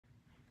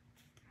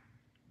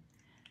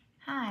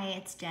Hi,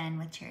 it's Jen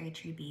with Cherry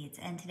Tree Beads,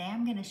 and today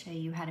I'm going to show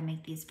you how to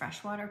make these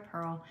freshwater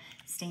pearl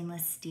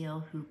stainless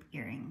steel hoop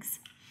earrings.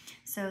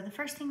 So the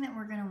first thing that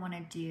we're going to want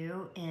to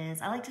do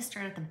is, I like to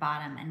start at the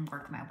bottom and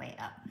work my way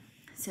up.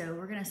 So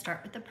we're going to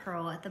start with the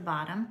pearl at the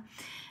bottom.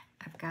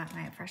 I've got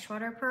my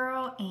freshwater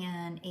pearl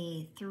and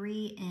a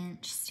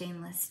 3-inch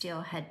stainless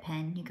steel head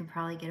pin. You can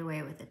probably get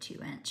away with a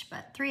 2-inch,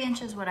 but 3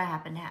 inches is what I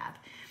happen to have.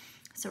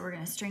 So we're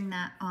going to string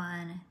that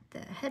on the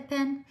head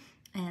pin,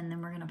 and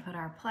then we're going to put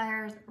our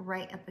pliers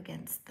right up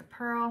against the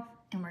pearl,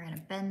 and we're going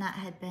to bend that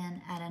head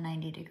pin at a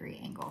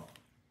 90-degree angle.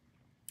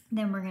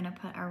 Then we're going to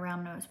put our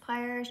round nose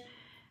pliers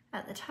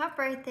at the top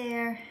right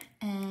there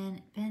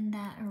and bend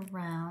that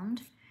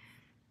around,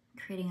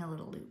 creating a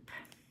little loop.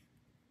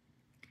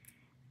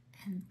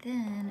 And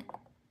then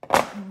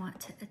we want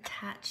to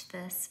attach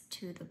this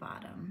to the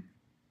bottom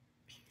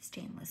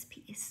stainless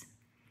piece.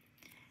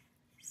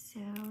 So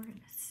we're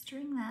going to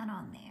string that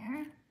on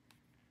there.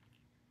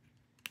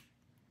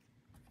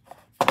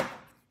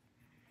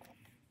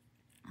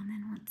 And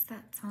then once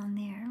that's on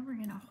there, we're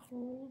going to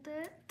hold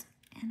it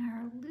in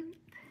our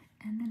loop,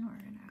 and then we're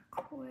going to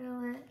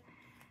coil it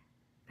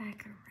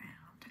back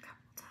around a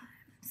couple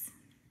times.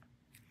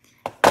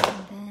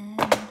 And then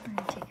we're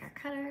going to take our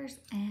cutters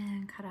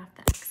and cut off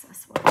the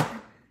excess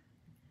wire.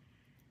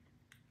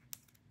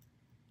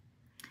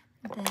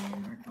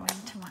 Then we're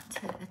going to want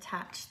to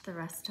attach the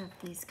rest of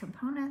these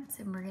components,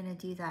 and we're going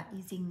to do that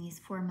using these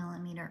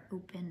 4mm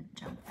open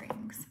jump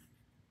rings.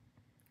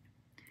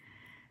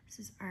 This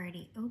is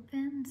already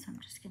open, so I'm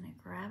just going to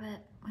grab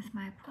it with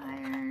my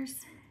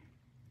pliers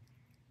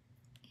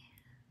and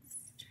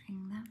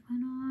string that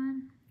one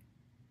on.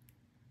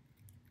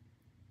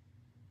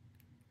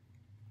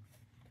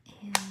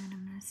 And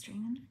I'm going to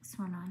string the next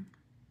one on.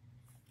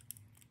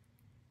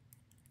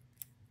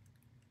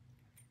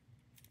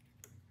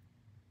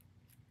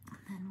 And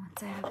then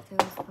once I have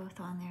those both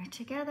on there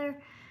together,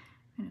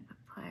 I'm going to put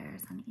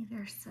pliers on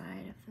either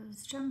side of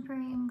those jump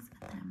rings,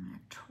 and then I'm going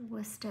to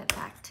twist it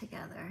back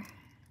together.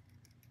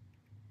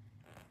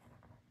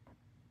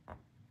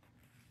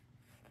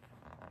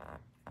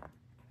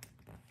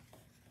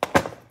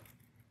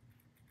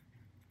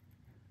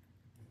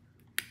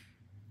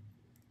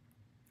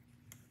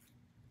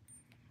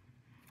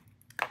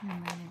 And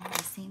I'm going to do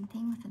the same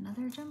thing with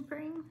another jump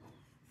ring.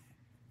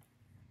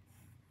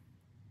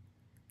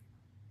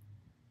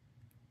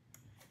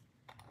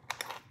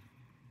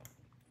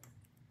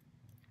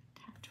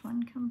 Attach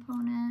one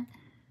component.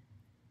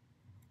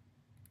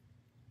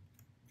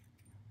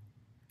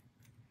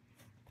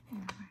 And we're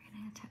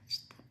going to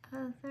attach the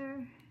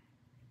other.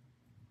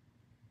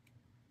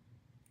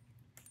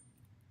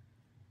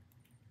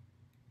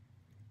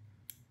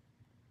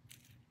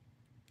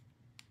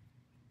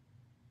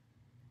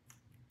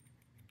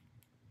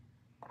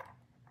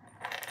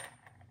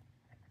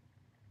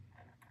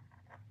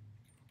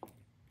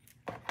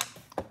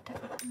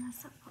 Open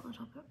this up a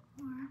little bit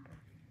more.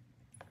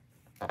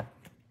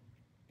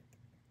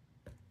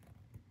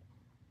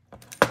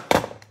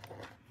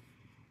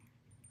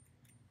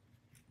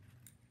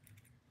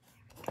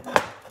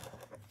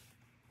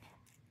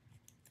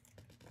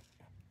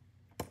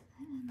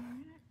 And we're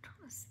going to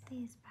twist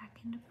these back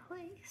into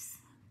place.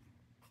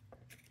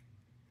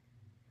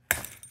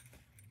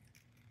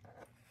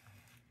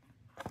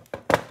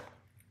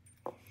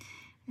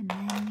 And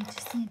then you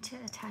just need to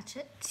attach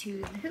it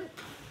to the hoop.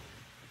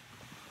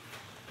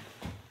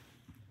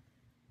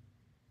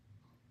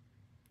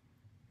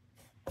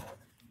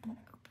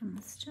 Open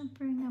this jump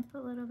ring up a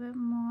little bit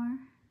more.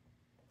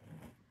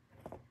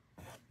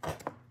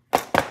 Attach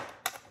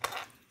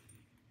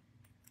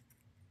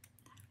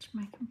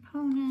my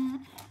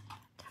component,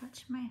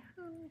 attach my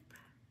hoop,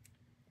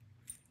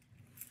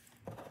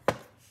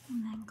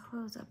 and then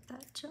close up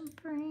that jump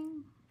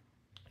ring.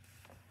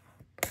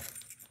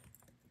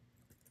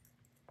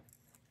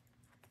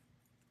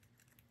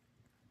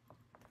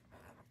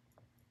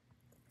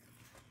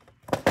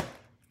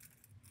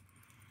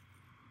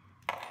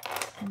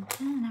 And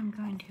then I'm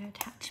going to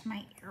attach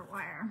my ear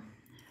wire.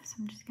 So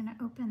I'm just going to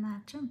open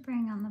that jump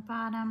ring on the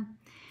bottom.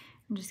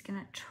 I'm just going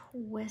to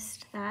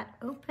twist that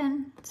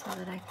open so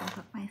that I can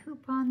put my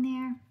hoop on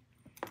there.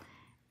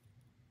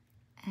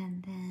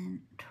 And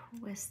then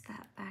twist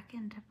that back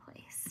into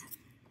place.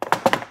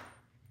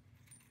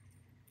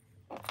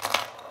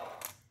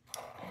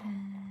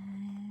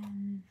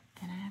 And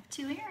then I have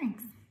 2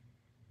 earrings.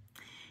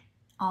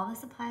 All the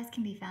supplies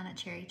can be found at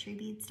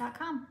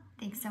cherrytreebeads.com.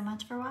 Thanks so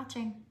much for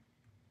watching.